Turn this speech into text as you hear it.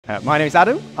My name is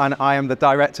Adam and I am the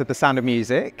director of The Sound of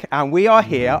Music, and we are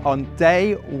here on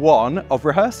day one of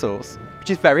rehearsals, which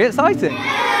is very exciting.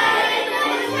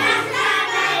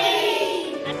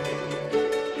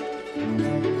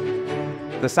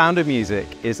 The Sound of Music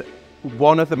is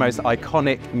one of the most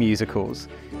iconic musicals.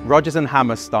 Rodgers and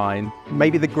Hammerstein,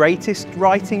 maybe the greatest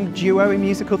writing duo in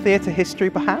musical theatre history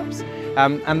perhaps.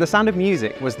 And The Sound of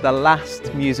Music was the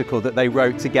last musical that they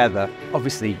wrote together.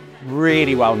 Obviously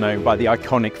really well known by the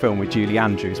iconic film with Julie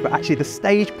Andrews, but actually the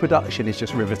stage production is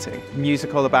just riveting.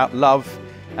 Musical about love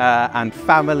and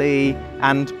family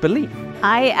and belief.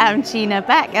 I am Gina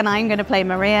Beck and I'm going to play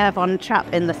Maria von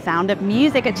Trapp in The Sound of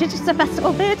Music at Chichester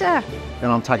Festival Theatre.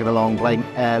 And I'm tagging along playing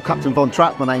Captain von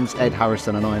Trapp. My name's Ed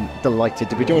Harrison and I'm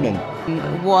delighted to be joining.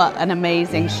 What an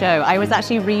amazing show. I was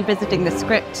actually revisiting the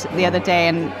script the other day,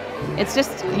 and it's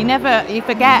just, you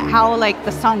forget how like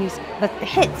the songs, the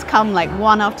hits come like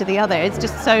one after the other. It's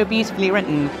just so beautifully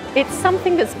written. It's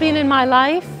something that's been in my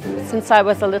life since I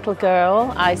was a little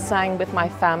girl. I sang with my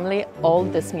family all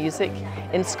this music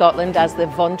in Scotland as the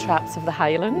Von Trapps of the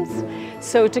Highlands.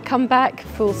 So to come back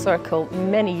full circle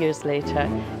many years later,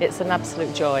 it's an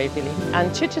absolute joy really.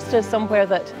 And Chichester is somewhere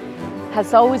that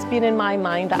has always been in my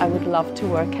mind that I would love to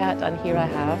work at, and here I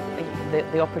have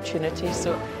the opportunity,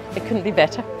 so it couldn't be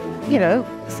better. You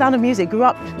know, Sound of Music, grew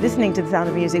up listening to The Sound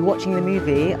of Music, watching the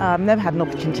movie, never had an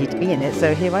opportunity to be in it,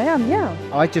 so here I am, yeah.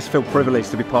 I just feel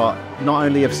privileged to be part not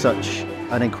only of such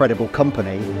an incredible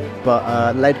company,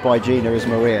 but led by Gina as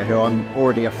Maria, who I'm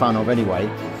already a fan of anyway,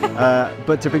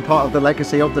 but to be part of the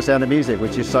legacy of The Sound of Music,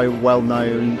 which is so well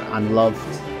known and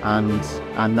loved,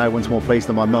 and no one's more pleased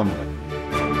than my mum.